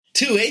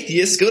Two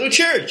atheists go to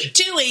church.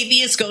 Two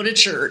atheists go to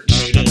church.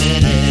 I'm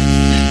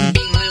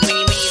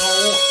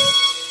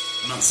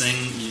not saying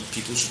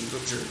people shouldn't go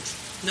to church.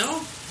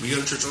 No. We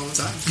go to church all the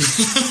time.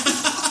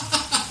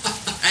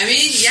 I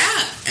mean,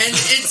 yeah. And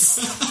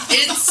it's...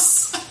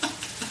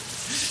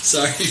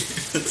 Sorry.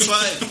 It's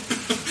fine.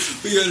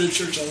 We go to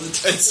church all the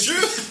time. It's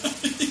true.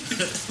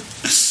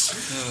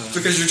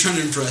 Because you're trying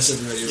to impress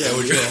everybody. Yeah,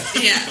 we're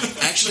trying. Yeah.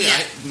 Actually,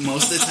 Yeah.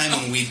 most of the time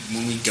when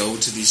we go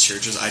to these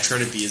churches, I try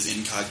to be as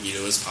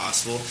incognito as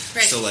possible.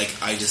 Right. So, like,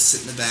 I just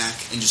sit in the back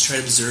and just try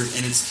to observe,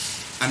 and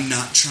I'm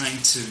not trying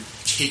to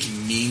take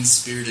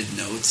mean-spirited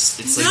notes.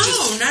 It's like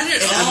No, not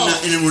at all.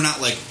 And we're not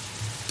like,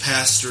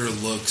 pastor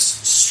looks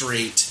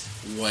straight,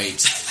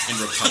 white, and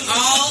Republican.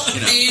 All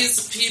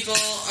these people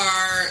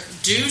are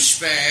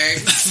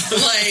douchebags.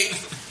 Like,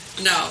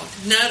 no,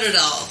 not at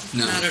all.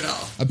 No. Not at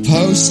all. A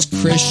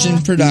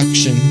post-Christian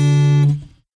production.